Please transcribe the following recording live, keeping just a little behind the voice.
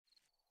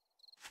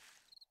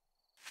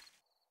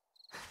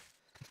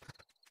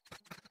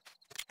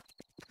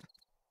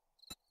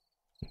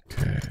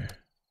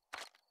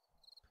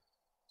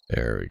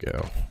There we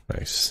go.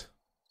 Nice.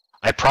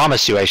 I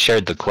promise you I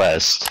shared the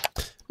quest.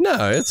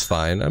 No, it's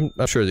fine. I'm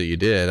sure that you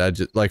did. I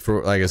just like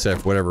I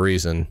said, for whatever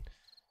reason,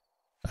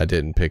 I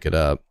didn't pick it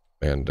up,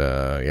 and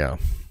yeah,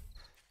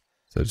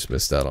 so I just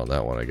missed out on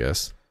that one, I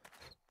guess.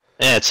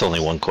 Yeah, it's only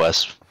one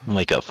quest.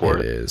 Make up for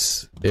it.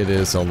 It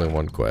is only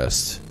one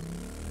quest.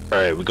 All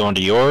right, we going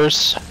to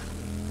yours?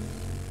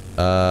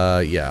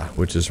 Yeah,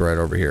 which is right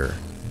over here.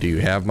 Do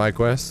you have my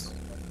quest?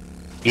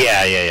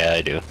 Yeah,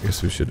 I do. I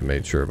guess we should have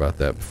made sure about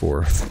that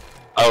before.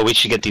 Oh, we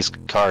should get these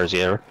cars,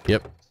 yeah?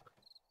 Yep.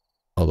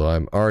 Although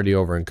I'm already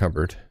over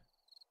encumbered.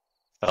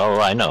 Oh,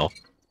 I know.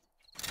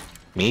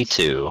 Me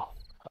too.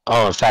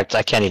 Oh, in fact,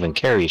 I can't even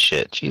carry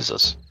shit.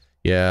 Jesus.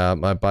 Yeah,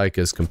 my bike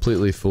is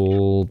completely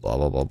full, blah,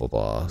 blah, blah, blah,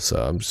 blah.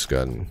 So I'm just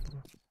going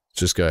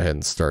to go ahead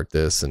and start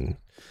this and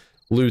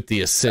loot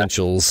the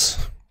essentials.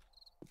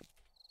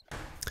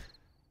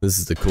 This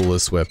is the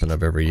coolest weapon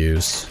I've ever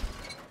used.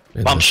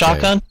 Bump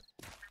shotgun?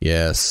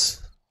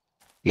 Yes.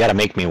 You gotta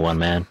make me one,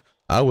 man.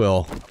 I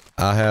will.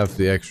 I have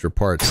the extra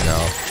parts now.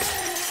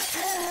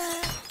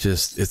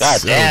 Just, it's God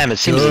so damn, it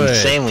seems good.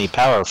 insanely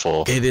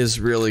powerful. It is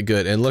really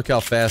good. And look how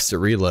fast it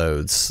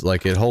reloads.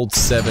 Like, it holds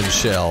 7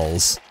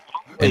 shells.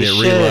 And it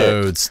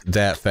reloads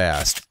that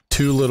fast.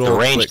 2 little The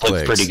range quick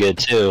looks clicks. pretty good,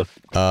 too.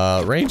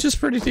 Range is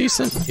pretty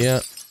decent. Yeah.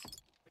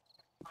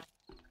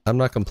 I'm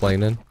not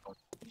complaining.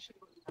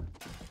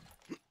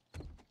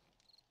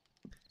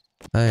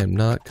 I am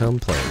not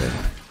complaining.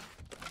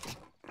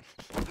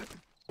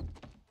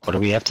 What do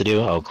we have to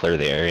do? Oh, clear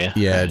the area.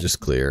 Yeah, just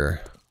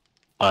clear.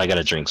 Oh, I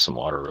gotta drink some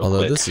water real Although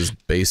quick. this is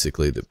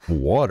basically the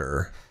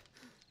water.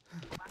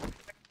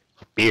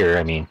 Beer,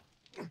 I mean.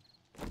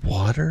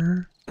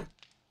 Water?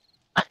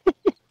 It's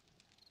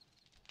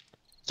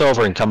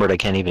over encumbered, I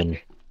can't even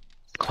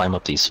climb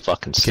up these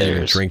fucking Can't even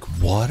stairs.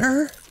 drink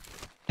water?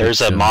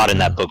 There's a mod in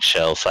that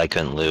bookshelf I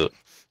couldn't loot.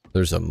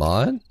 There's a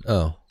mod?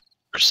 Oh.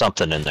 There's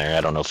something in there,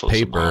 I don't know if it was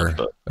Paper. a mod,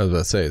 but... I was about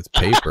to say, it's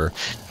paper.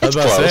 I was It's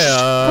about to say,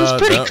 close.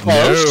 It's pretty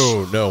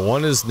close. No,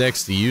 one is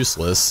next to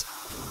useless.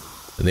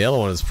 And the other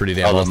one is pretty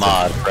damn Oh, the awesome.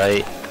 mod,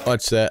 right?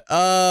 Watch that.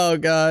 Oh,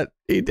 God.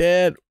 He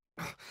did.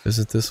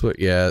 Isn't this what?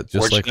 Yeah, just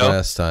Where'd like you go?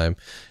 last time.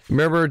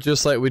 Remember,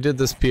 just like we did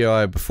this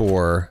POI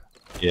before,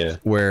 Yeah.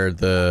 where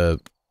the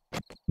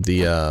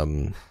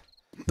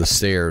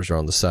stairs are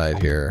on the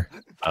side here.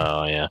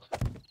 Oh, yeah.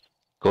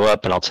 Go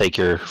up and I'll take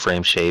your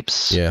frame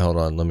shapes. Yeah, hold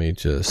on. Let me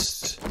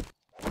just...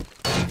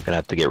 I'm gonna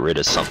have to get rid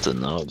of something,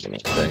 though. Give me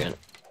a second.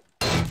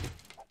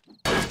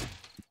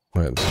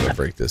 Wait, I'm just gonna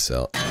break this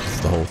out.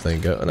 Is the whole thing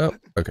go? No?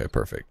 Okay,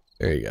 perfect.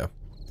 There you go.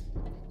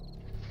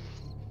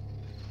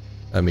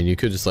 I mean, you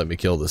could just let me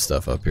kill this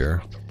stuff up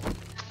here.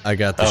 I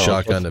got the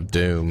shotgun of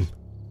doom.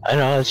 I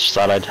know, I just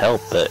thought I'd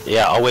help, but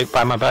yeah, I'll wait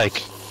by my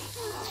bike.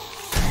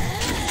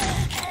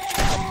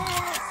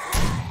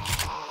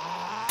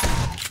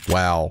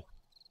 Wow.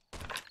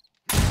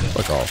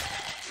 Fuck off.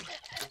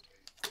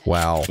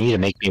 Wow. You need to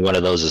make me one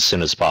of those as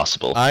soon as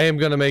possible. I am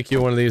gonna make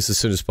you one of these as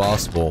soon as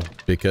possible,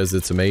 because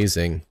it's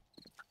amazing.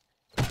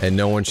 And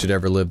no one should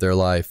ever live their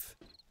life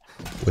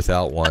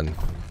without one.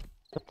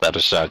 Without a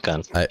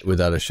shotgun.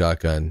 Without a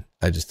shotgun.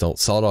 I just don't.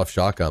 Sawed-off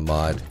shotgun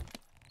mod.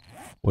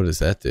 What does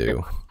that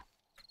do?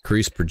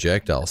 Increase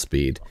projectile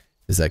speed.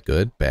 Is that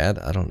good? Bad?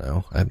 I don't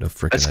know. I have no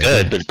freaking idea. That's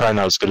good, but probably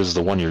not as good as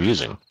the one you're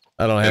using.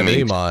 I don't have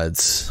any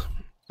mods.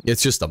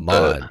 It's just a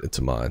mod. It's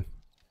a mod.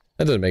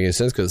 That doesn't make any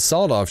sense, because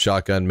sawed-off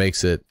shotgun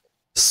makes it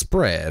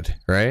spread,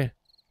 right?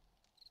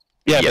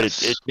 Yeah, but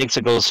it makes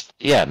it go.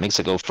 Yeah, it makes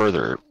it go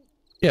further.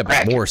 Yeah,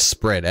 but more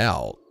spread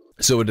out.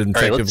 So it would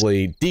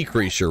effectively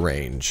decrease your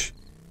range.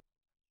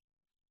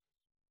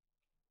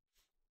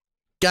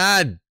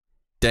 God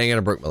dang it, I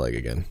broke my leg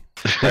again.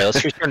 Alright,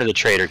 let's return to the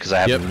trader because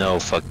I have no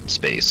fucking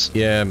space.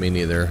 Yeah, me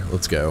neither.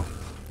 Let's go.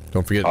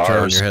 Don't forget to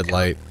turn on your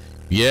headlight.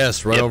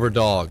 Yes, run over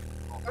dog.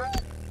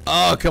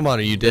 Oh, come on,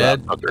 are you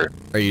dead?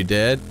 Are you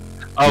dead?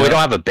 Oh, we don't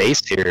have a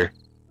base here.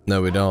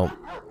 No, we don't.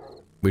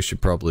 We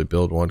should probably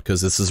build one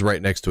because this is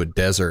right next to a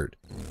desert.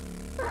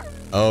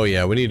 Oh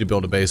yeah, we need to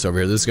build a base over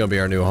here. This is gonna be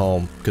our new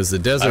home because the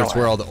desert's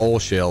where all the oil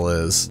shale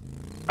is.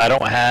 I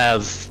don't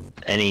have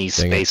any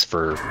space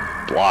for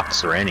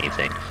blocks or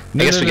anything.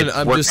 No,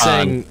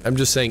 I'm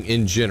just saying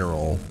in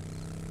general,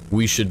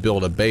 we should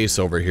build a base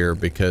over here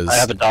because I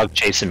have a dog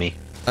chasing me.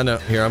 I know.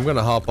 Here, I'm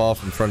gonna hop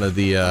off in front of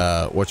the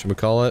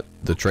whatchamacallit,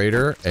 the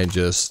trader, and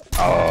just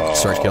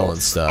start killing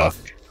stuff.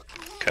 Fuck.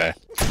 Okay.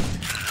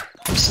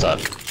 I'm stuck.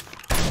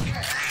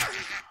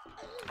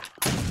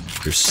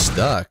 You're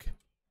stuck.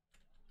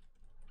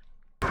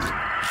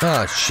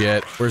 Ah,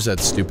 shit. Where's that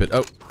stupid...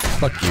 Oh,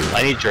 fuck you.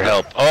 I need your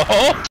help.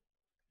 Oh!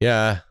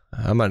 Yeah,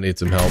 I might need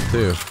some help,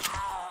 too.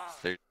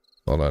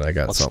 Hold on, I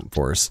got something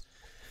for us.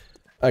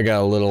 I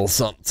got a little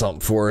something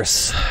for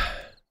us.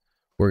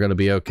 We're gonna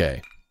be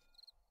okay.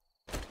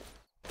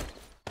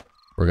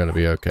 We're gonna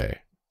be okay.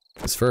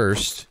 Because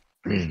first,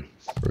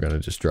 we're gonna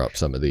just drop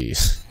some of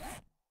these.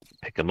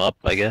 Pick them up,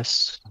 I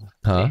guess.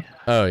 Huh?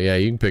 Oh, yeah,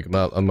 you can pick them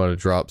up. I'm gonna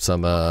drop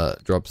some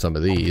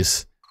of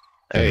these.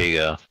 There you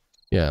go.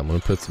 Yeah, I'm gonna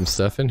put some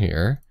stuff in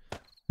here,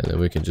 and then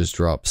we can just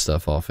drop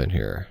stuff off in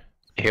here.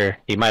 Here,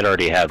 you might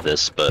already have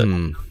this, but...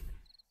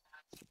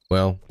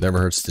 Well, never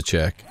hurts to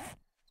check.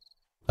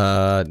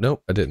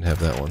 Nope, I didn't have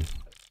that one.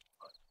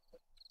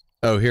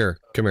 Oh, here,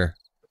 come here.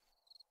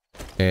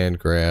 And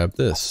grab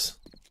this.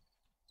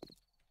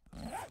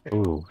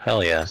 Ooh,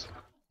 hell yeah.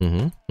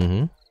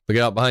 Look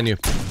out behind you.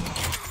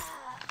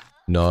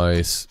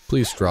 Nice.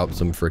 Please drop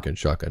some freaking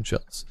shotgun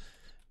shells.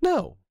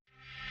 No.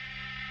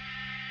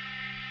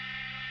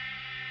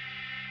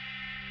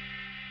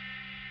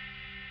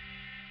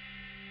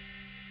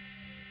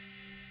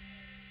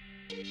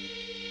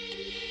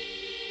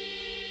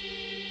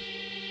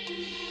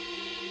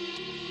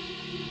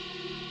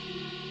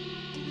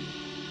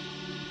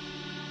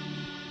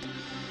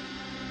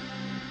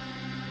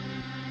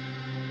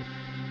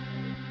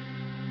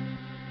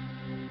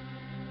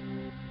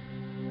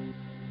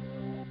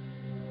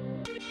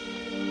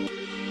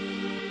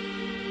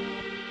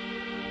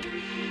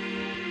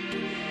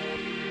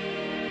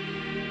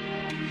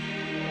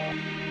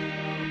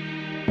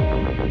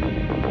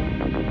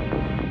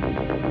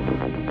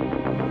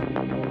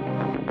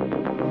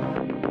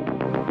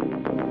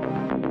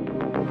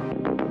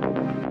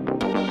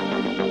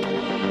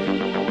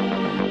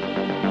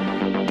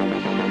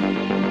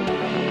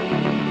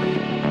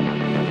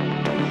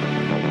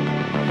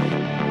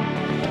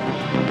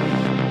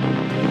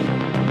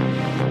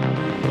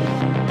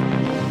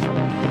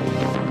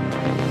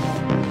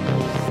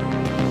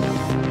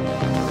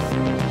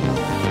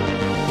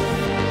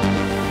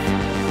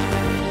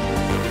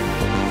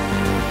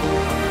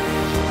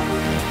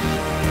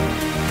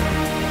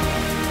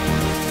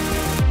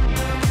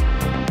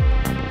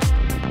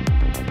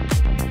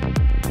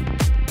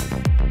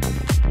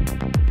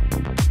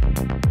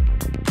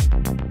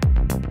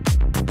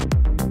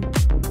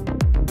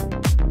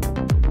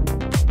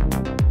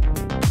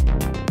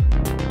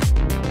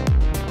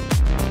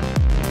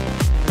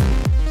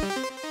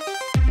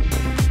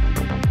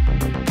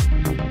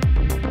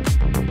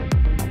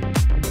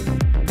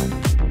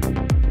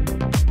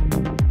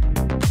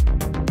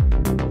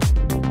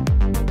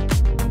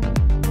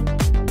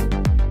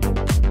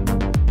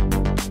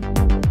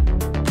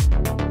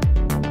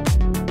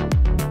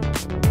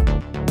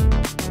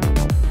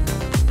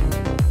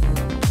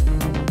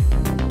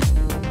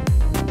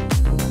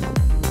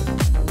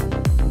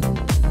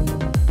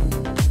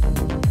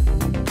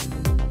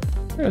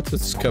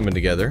 It's coming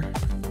together.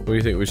 What do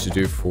you think we should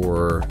do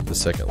for the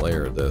second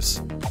layer of this?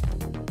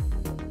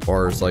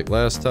 Bars like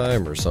last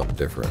time or something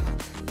different?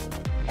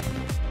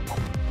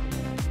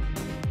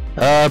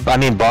 I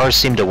mean, bars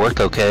seem to work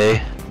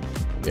okay.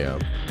 Yeah.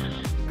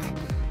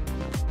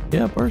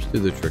 Yeah, bars do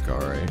the trick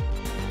alright.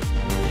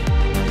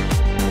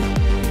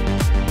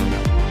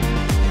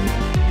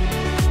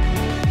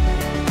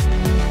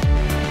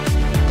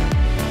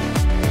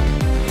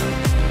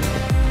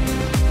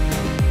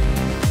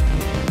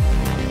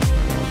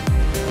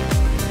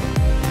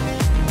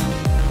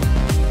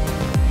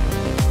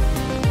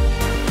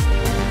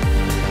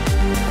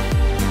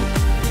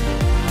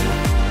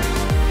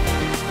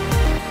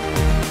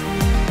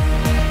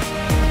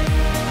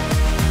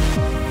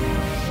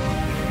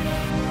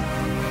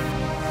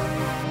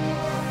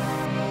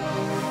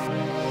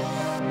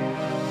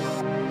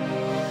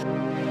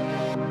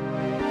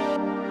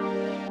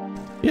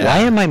 Why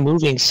am I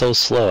moving so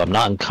slow? I'm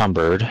not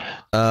encumbered.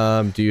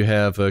 Do you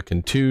have a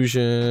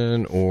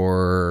contusion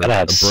or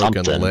a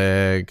broken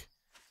leg?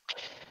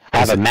 I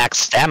have a max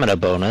stamina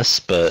bonus,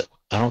 but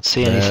I don't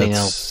see anything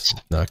else.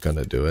 Not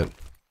gonna do it.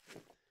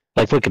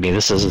 Like, look at me.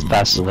 This is as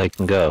fast as I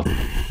can go.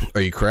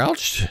 Are you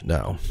crouched?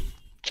 No.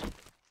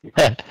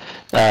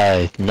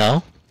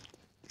 No.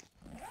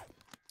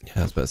 Yeah,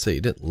 I was about to say,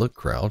 you didn't look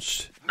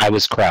crouched. I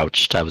was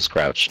crouched. I was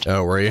crouched.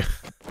 Oh, were you?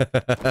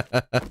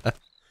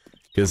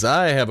 Because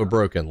I have a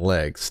broken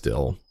leg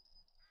still.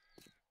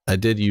 I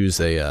did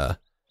use a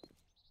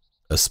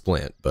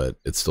splint, but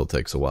it still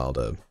takes a while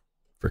to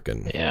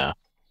frickin'... Yeah.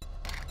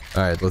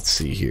 Alright, let's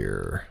see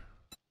here.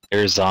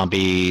 There's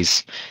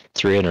zombies,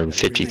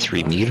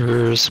 353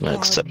 meters. I'm gonna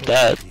accept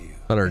that.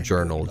 Hunter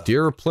journal.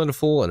 Deer are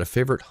plentiful and a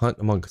favorite hunt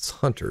amongst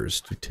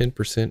hunters. Do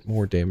 10%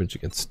 more damage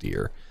against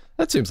deer.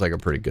 That seems like a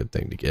pretty good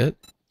thing to get.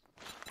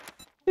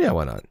 Yeah,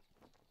 why not?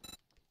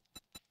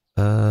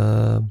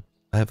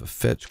 I have a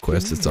fetch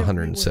quest. It's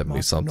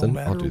 170 something.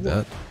 I'll do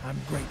that. I'm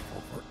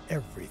grateful for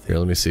everything. Here,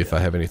 let me see if I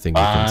have anything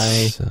you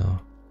can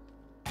sell.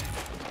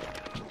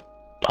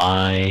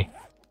 Bye.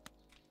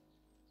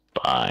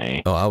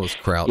 Oh, I was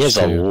crouched. He has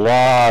a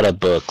lot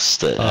of books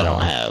that I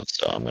don't have,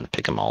 so I'm gonna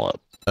pick them all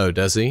up. Oh,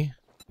 does he?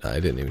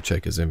 I didn't even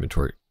check his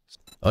inventory.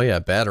 Oh yeah,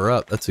 batter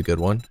up. That's a good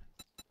one.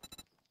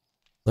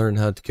 Learn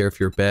how to care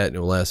for your bat and it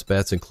will last.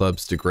 Bats and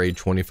clubs degrade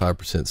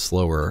 25%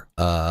 slower.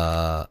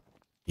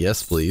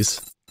 Yes,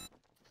 please.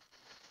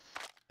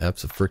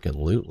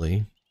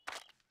 Abso-freaking-lutely.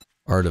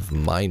 Art of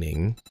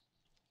mining.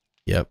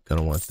 Yep,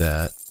 gonna want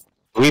that.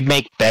 We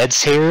make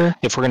beds here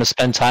if we're gonna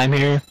spend time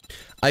here.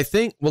 I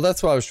think, well,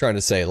 that's what I was trying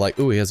to say. Like,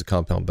 ooh, he has a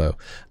compound bow.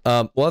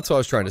 Well, that's what I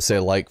was trying to say.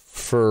 Like,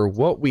 for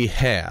what we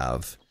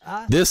have,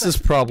 this is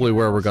probably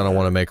where we're gonna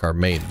want to make our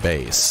main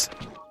base,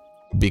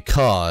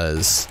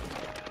 because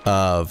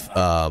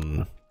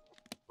of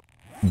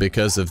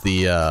because of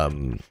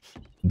the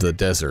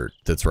desert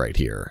that's right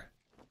here.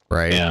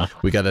 Right? Yeah.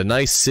 We got a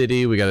nice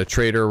city, we got a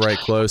trader right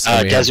close. And we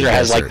have the desert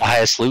has like the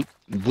highest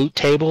loot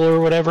table or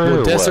whatever. Well,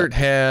 or desert what?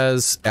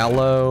 has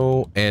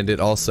aloe, and it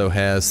also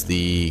has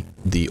the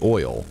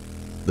oil,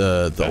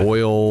 the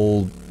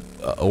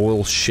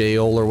oil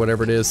shale or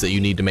whatever it is that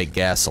you need to make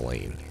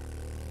gasoline.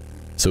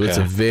 So it's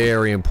a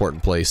very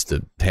important place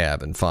to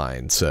have and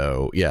find.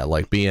 So yeah,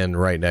 like being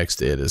right next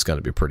to it is going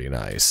to be pretty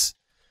nice.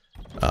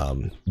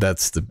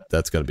 That's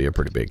going to be a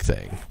pretty big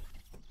thing.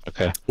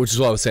 Okay. Which is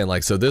what I was saying,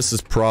 like, so this is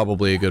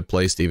probably a good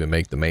place to even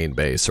make the main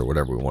base or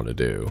whatever we want to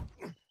do.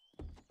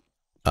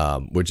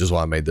 Which is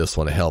why I made this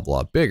one a hell of a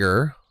lot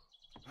bigger.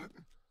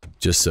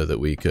 Just so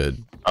that we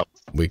could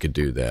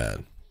do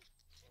that.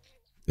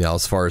 You know,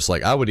 as far as,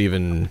 like, I would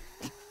even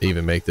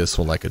make this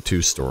one like a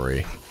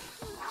 2-story.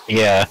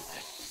 Yeah.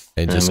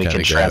 And just we kind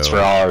can of transfer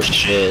all our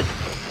shit.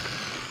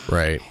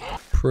 Right.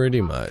 Pretty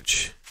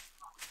much.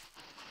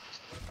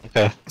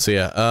 Okay. So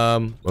yeah,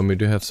 when we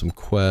do have some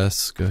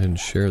quests, go ahead and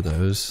share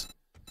those.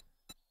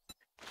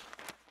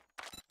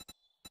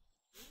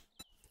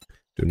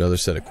 Do another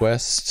set of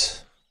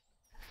quests.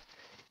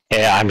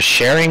 Yeah, I'm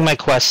sharing my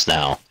quest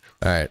now.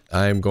 Alright,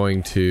 I'm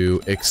going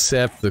to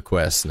accept the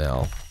quest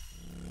now.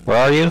 Where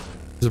are you?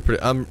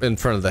 I'm in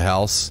front of the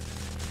house.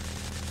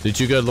 Did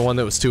you go to the one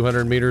that was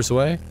 200 meters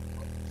away?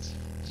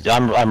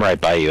 I'm right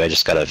by you. I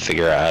just gotta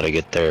figure out how to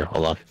get there.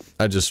 Hold on.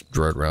 I just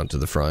drove around to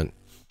the front.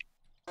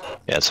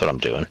 Yeah, that's what I'm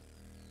doing.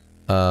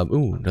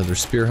 Ooh, another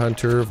Spear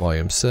Hunter,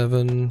 Volume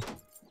 7.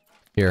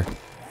 Here.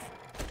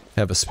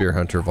 Have a Spear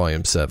Hunter,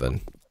 Volume 7.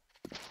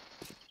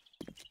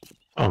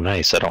 Oh,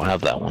 nice. I don't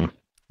have that one.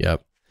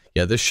 Yep.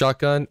 Yeah, this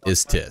shotgun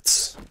is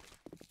tits.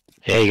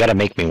 Yeah, you gotta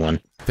make me one.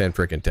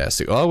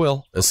 Fan-frickin-tastic. Oh, I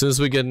will. As soon as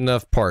we get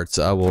enough parts,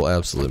 I will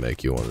absolutely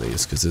make you one of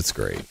these, because it's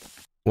great.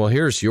 Well,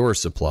 here's your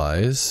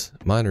supplies.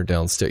 Mine are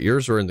downstairs.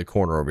 Yours are in the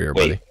corner over here,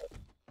 buddy.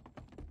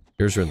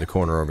 Yours are in the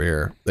corner over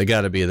here. They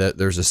gotta be that.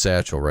 There's a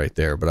satchel right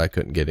there, but I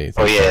couldn't get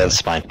anything. Oh yeah,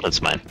 that's mine.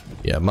 That's mine.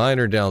 Yeah, mine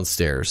are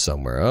downstairs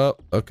somewhere. Oh,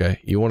 okay.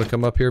 You want to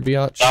come up here,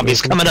 Biatch?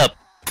 Zombie's coming up.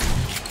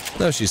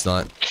 No, she's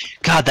not.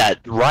 God, that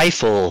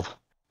rifle.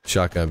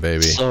 Shotgun,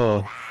 baby.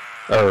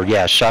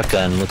 Yeah,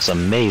 shotgun looks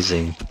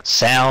amazing.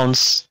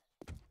 Sounds.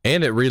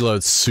 And it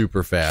reloads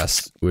super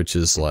fast, which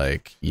is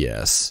like,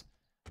 yes.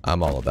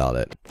 I'm all about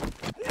it.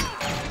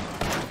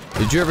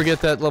 Did you ever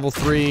get that level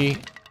 3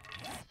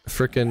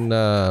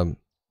 frickin'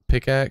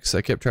 pickaxe?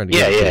 I kept trying to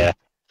get it.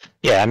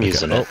 Yeah, I'm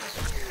using it.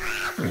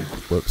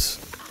 Whoops.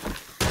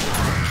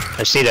 I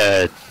just need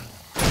a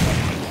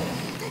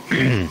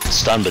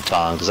stun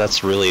baton, because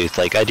that's really,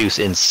 like, I do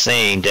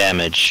insane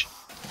damage.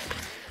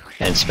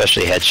 And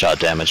especially headshot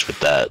damage with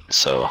that.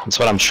 So, that's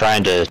what I'm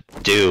trying to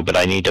do, but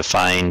I need to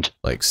find...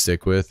 Like,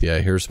 stick with? Yeah,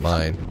 here's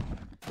mine.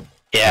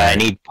 Yeah, I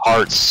need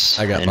parts.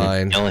 I got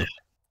mine.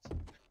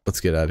 Let's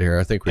get out of here.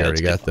 I think we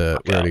already got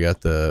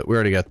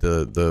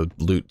the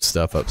loot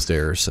stuff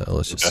upstairs, so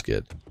let's just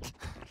get.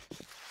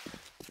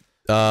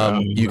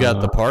 You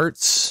got the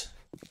parts?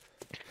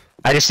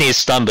 I just need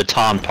stun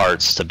baton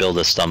parts to build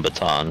a stun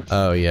baton.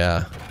 Oh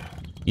yeah.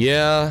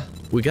 Yeah,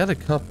 we got a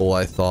couple,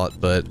 I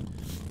thought, but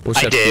we'll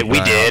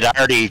we did. I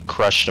already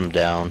crushed them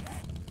down.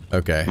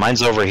 Okay.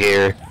 Mine's over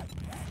here.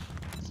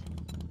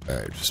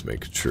 Alright, just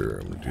making sure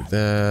I'm gonna do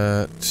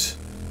that.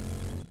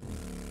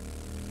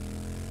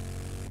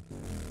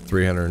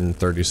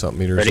 330 something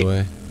meters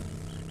away.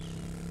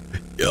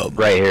 Yep.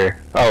 Right here.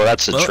 Oh,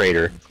 that's a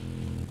trader.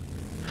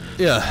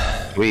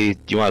 Yeah. Do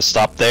you want to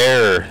stop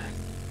there? Or?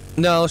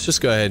 No, let's just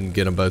go ahead and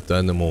get them both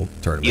done, then we'll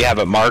turn them. You have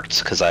it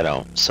marked? Because I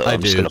don't. So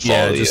I'm just gonna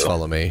follow you. Just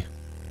follow me.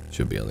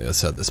 Should be on the other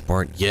side of this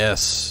barn.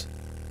 Yes.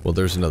 Well,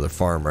 there's another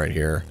farm right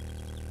here.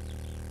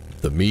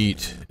 The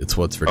meat. It's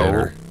what's for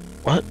dinner.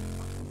 What?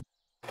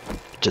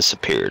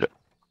 Disappeared.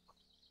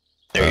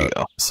 There you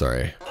go.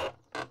 Sorry.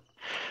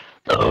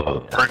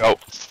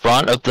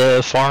 Front of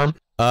the farm?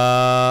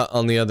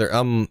 On the other,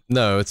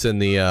 no, it's in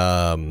the,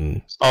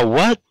 Oh,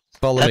 what?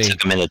 Follow me. That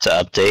took a minute to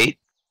update.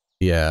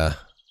 Yeah.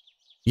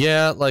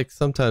 Yeah, like,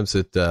 sometimes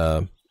it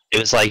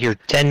was like, you're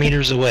 10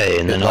 meters away,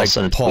 and then all of a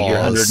sudden, you're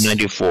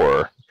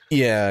 194.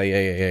 Yeah.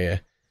 Yeah,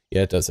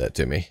 it does that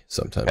to me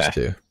sometimes,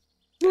 too.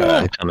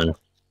 I'm coming.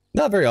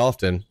 Not very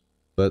often,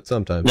 but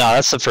sometimes. No,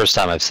 that's the first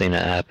time I've seen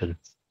it happen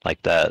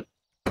like that.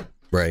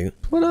 Right.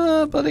 What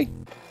up, buddy?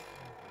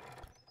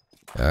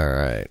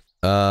 Alright.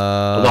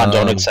 Hold on,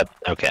 don't accept.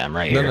 Okay, I'm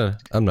right here. No,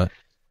 I'm not.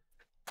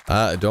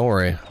 Don't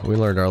worry. We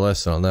learned our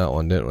lesson on that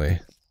one, didn't we?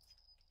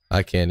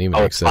 I can't even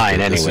accept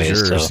fine it. This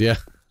anyways, is yours. so. Yeah.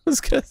 I was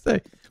gonna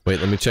say.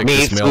 Wait, let me check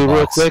this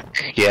mailbox. Food real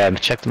quick. Yeah,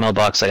 check the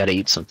mailbox. I gotta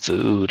eat some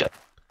food.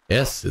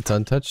 Yes, it's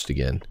untouched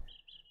again.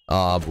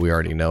 But we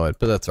already know it,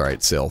 but that's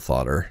alright, sale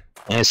fodder.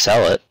 I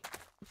sell it.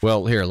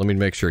 Well, here, let me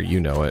make sure you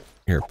know it.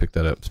 Here, pick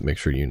that up to make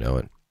sure you know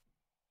it.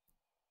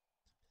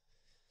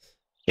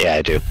 Yeah,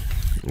 I do.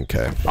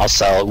 Okay. I'll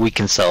sell it. We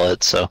can sell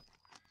it, so.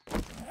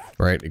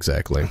 Right,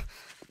 exactly.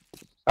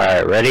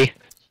 Alright, ready?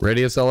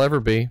 Ready as I'll ever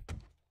be.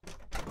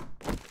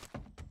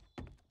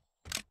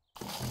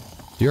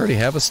 Do you already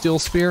have a steel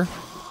spear?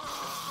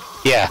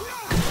 Yeah.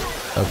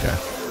 Okay.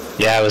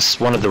 Yeah, it was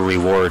one of the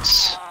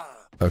rewards.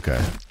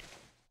 Okay.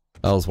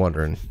 I was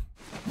wondering.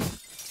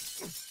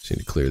 Just need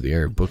to clear the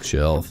air.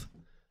 Bookshelf.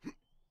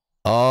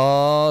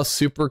 Oh,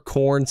 super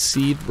corn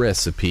seed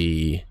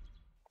recipe.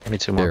 Give me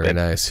 2 more. Very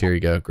nice. Here you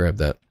go. Grab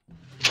that.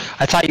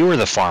 I thought you were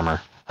the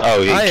farmer.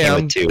 Oh, you I came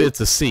am. with 2. It's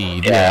a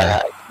seed.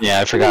 Yeah. Yeah,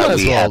 I forgot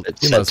we had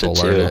it You set might as to well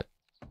 2. learn it.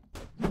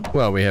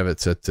 Well, we have it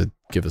set to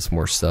give us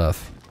more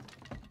stuff.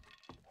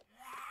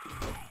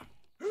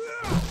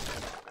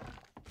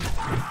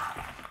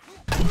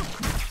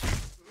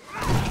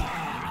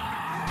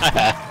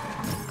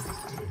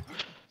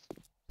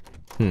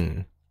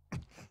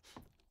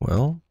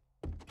 Well,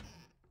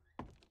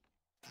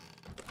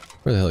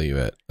 where the hell are you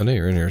at? I know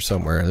you're in here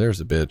somewhere.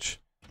 There's a bitch.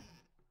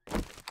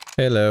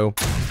 Hello.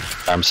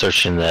 I'm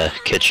searching the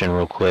kitchen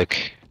real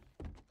quick.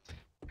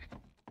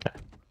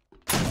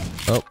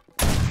 Oh.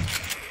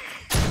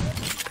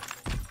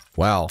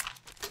 Wow.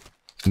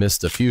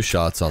 Missed a few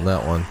shots on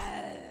that one.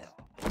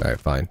 Alright,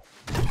 fine.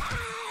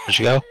 Where'd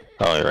you go?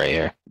 Oh, you're right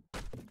here.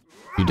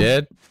 You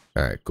dead?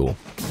 Alright, cool.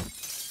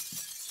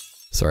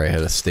 Sorry, I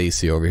had a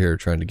Stacy over here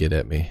trying to get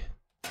at me.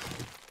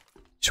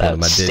 Each one of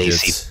my digits.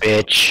 Stacy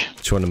bitch.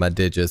 Each one of my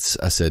digits.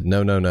 I said,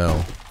 no, no,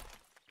 no.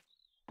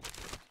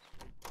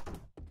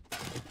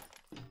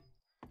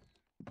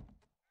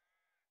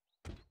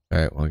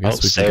 Alright, well, I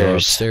guess we can go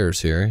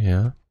upstairs here,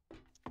 yeah.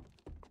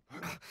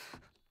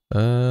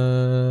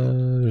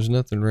 There's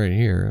nothing right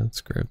here. Let's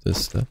grab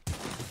this stuff.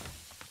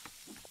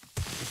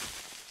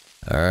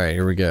 Alright,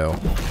 here we go.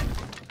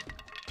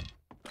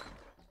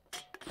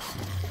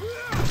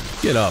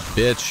 Get up,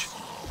 bitch.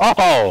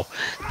 Oh,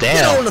 damn.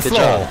 Get on the Good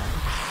floor. job.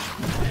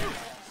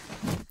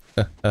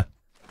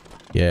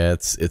 Yeah,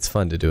 it's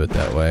fun to do it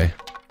that way.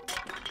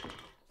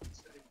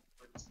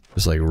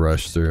 Just like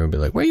rush through and be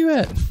like, where you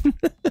at?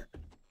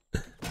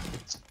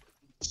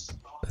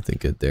 I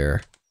think good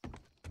there.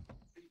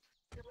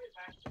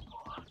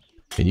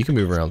 And you can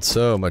move around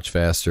so much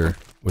faster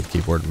with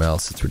keyboard and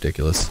mouse, it's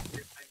ridiculous.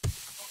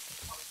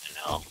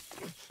 I know.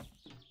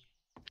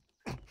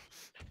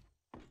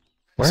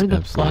 Where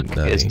the fuck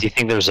is... Do you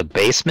think there's a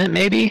basement,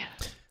 maybe?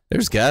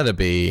 There's gotta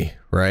be,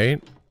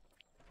 right?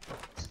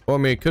 Well, I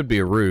mean, it could be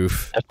a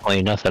roof.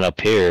 Definitely nothing up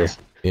here.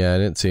 Yeah, I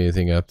didn't see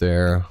anything up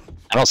there.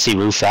 I don't see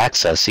roof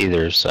access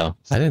either, so...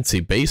 I didn't see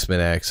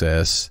basement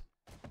access.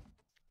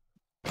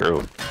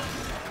 True.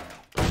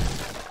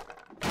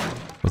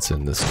 What's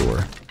in this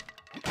door?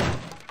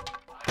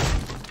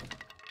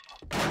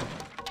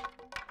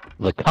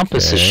 The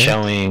compass is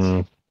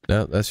showing...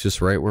 No, that's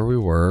just right where we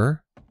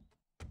were.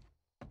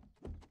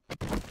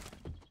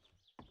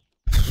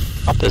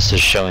 Compass is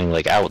showing,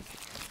 like, out...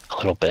 a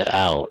little bit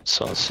out,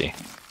 so let's see.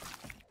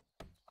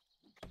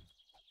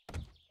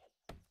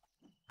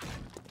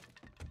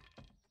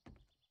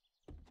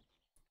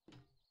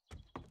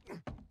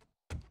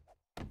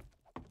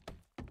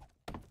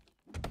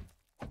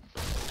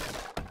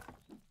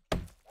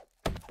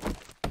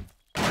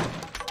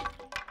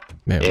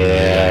 Man,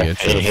 yeah, we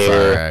get your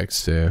fire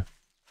axe too.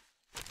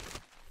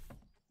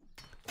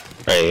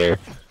 Right here.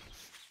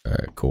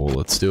 Alright, cool,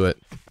 let's do it.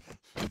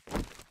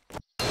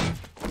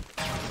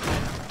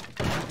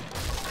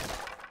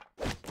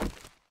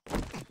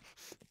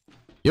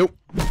 Yo!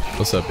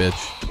 What's up, bitch?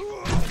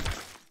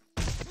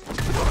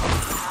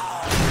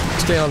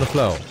 Stay on the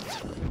floor.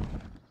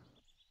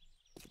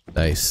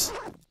 Nice.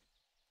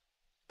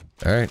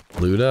 Alright,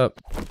 loot up.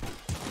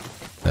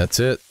 That's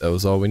it. That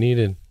was all we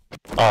needed.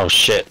 Oh,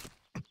 shit.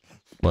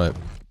 What?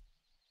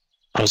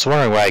 I was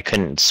wondering why I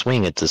couldn't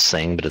swing at this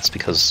thing, but it's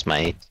because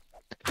my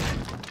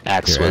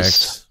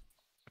axe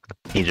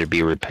needed to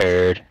be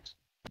repaired.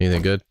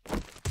 Anything good?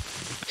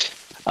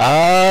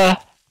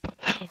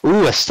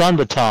 Ooh, a stun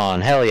baton.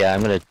 Hell yeah,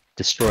 I'm gonna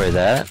destroy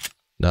that.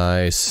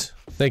 Nice.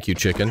 Thank you,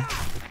 chicken.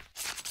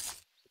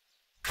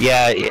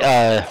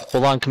 Yeah,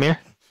 hold on, come here.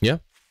 Yeah?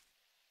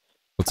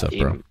 What's up,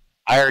 bro?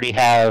 I already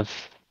have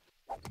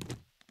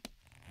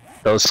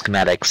those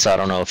schematics, so I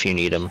don't know if you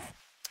need them.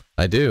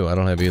 I do. I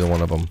don't have either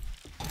one of them.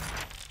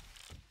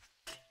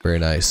 Very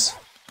nice.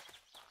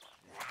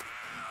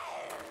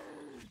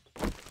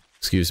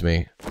 Excuse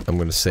me. I'm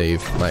gonna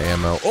save my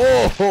ammo.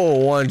 Oh,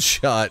 one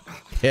shot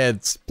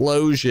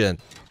explosion.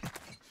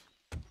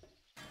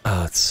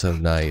 Oh, it's so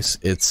nice.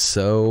 It's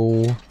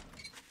so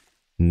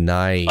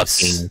nice.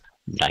 Fucking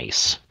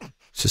nice.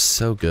 It's just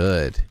so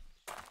good.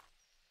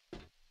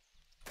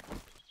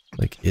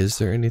 Like, is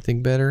there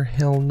anything better?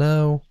 Hell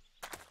no.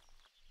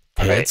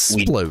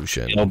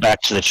 Explosion. We go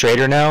back to the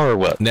trader now, or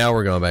what? Now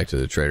we're going back to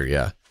the trader,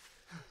 yeah.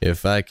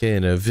 If I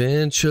can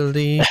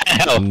eventually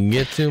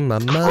get to my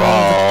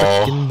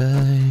motherfucking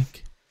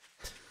bike.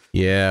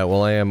 Yeah,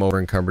 well, I am over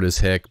encumbered as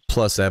heck.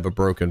 Plus, I have a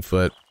broken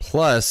foot.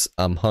 Plus,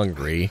 I'm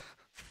hungry.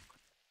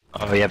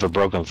 Oh, you have a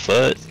broken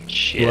foot?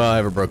 Shit. Well, I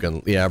have a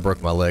broken... Yeah, I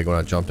broke my leg when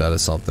I jumped out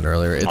of something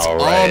earlier. It's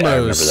right, I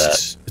remember almost...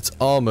 that. It's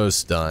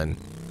almost done.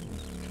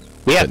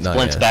 We have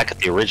splints back at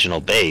the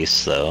original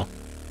base, though.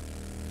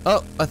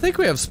 Oh, I think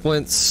we have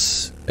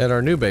splints at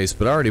our new base,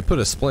 but I already put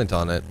a splint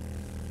on it.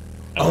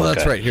 Oh,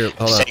 that's right. Here,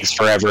 hold It on. takes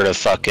forever to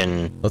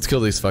fucking... Let's kill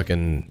these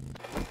fucking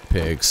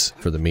pigs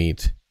for the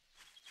meat.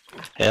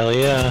 Hell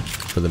yeah.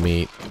 For the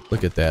meat.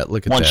 Look at that.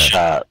 Look at One that.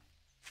 shot.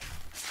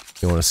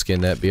 You want to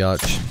skin that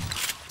biatch?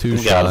 2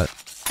 You got shot.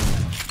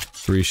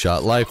 3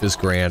 shot. Life is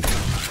grand.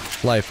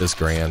 Life is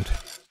grand.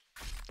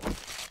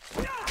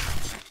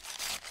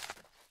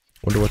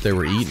 Wonder what they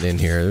were eating in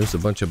here. There's a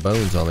bunch of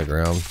bones on the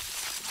ground.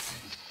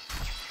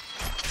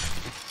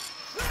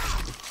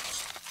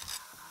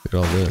 Look at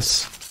all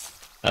this.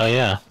 Oh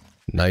yeah.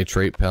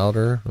 Nitrate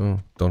powder. Oh,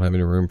 don't have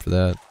any room for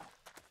that.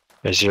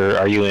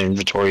 Are you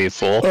inventory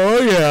full? Oh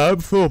yeah, I'm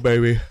full,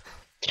 baby.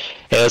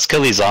 Hey, let's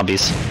kill these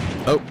zombies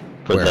Oh,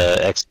 for where?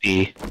 the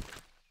XP.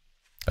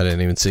 I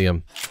didn't even see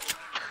him.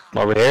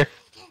 Over here.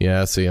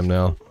 Yeah, I see him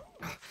now.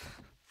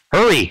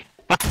 Hurry!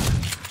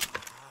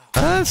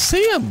 I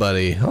see him,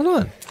 buddy. Hold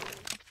on.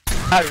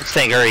 I was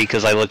saying hurry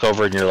because I look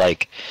over and you're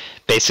like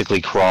basically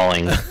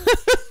crawling.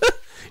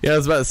 Yeah, I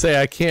was about to say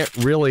I can't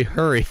really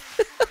hurry.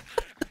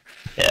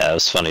 Yeah, it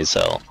was funny as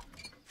hell.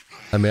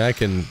 I mean, I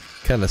can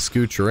kind of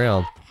scooch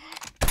around.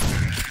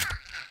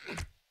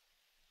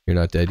 You're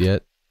not dead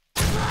yet?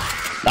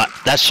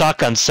 That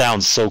shotgun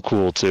sounds so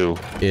cool too.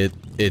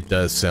 It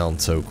does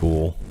sound so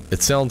cool.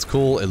 It sounds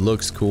cool, it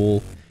looks cool,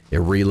 it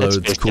It's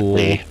reloads cool.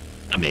 basically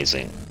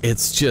amazing.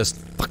 It's just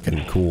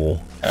fucking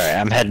cool. Alright,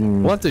 I'm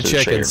heading We'll have to the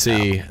check and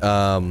trader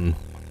now. see.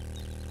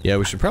 Yeah,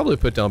 we should probably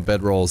put down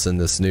bedrolls in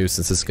this new,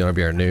 since this is gonna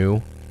be our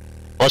new.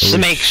 Let's to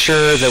make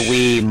sure that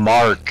we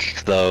mark,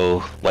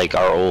 though, like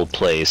our old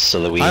place,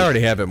 so that we... I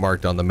already have it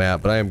marked on the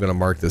map, but I am gonna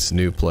mark this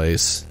new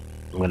place.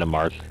 I'm gonna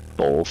mark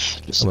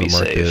both, just to I'm be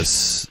gonna mark safe.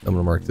 this. I'm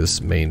gonna mark this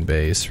main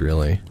base,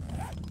 really,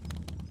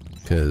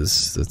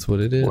 because that's what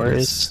it is.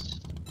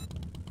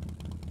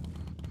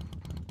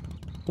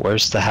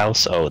 Where's the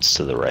house? Oh, it's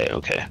to the right,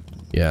 okay.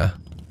 Yeah.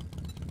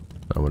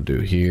 I'm gonna do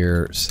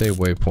here. Save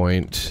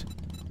waypoint.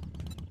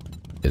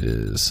 It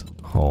is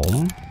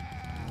home.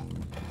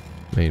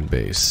 Main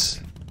base.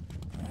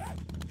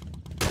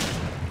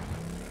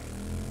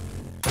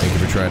 Thank you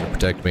for trying to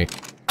protect me.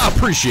 I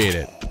appreciate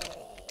it.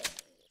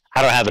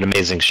 I don't have an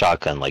amazing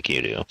shotgun like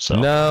you do, so...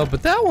 No,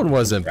 but that one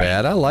wasn't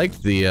bad. I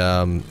liked the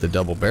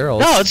double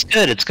barrels. No, it's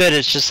good, it's good.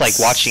 It's just like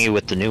watching you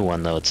with the new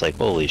one, though. It's like,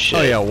 holy shit.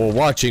 Oh yeah, well,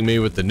 watching me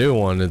with the new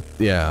one,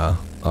 yeah,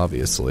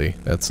 obviously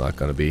that's not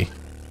gonna be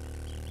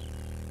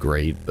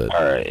great, but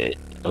Alright,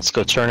 let's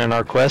go turn in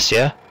our quest,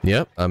 yeah?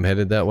 yep, I'm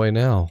headed that way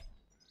now.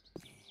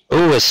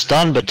 Ooh, a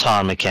stun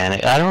baton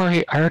mechanic.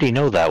 I already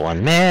know that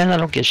one. Man, I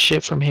don't get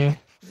shit from here.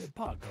 The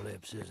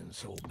apocalypse isn't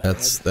so bad.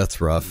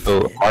 That's rough.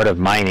 Oh, art of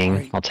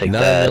mining. I'll take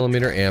 9mm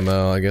that.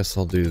 ammo. I guess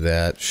I'll do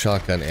that.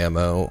 Shotgun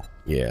ammo.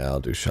 Yeah,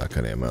 I'll do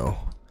shotgun ammo.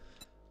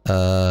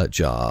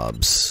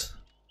 Jobs.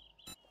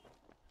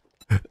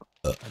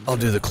 I'll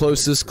do the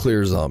closest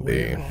clear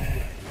zombie.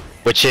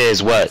 Which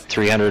is what?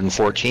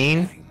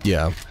 314?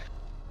 Yeah.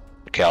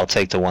 Okay, I'll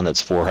take the one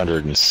that's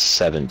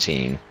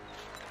 417.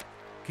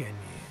 Can you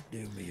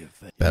do me a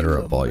favor? Better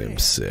at volume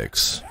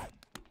 6.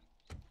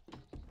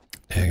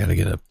 Hey, I gotta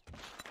get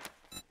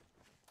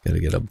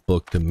a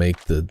book to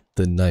make the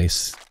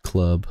nice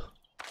club.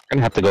 I'm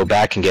gonna have to go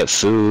back and get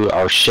food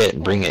or shit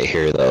and bring it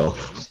here, though.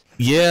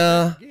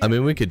 Yeah, I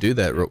mean we could do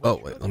that.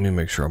 Oh wait, let me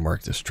make sure I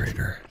mark this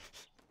trader.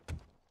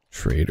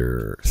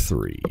 Trader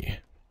 3.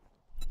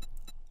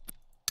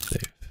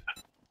 Save.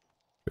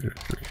 Trader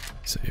 3.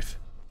 Save.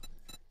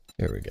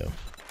 There we go.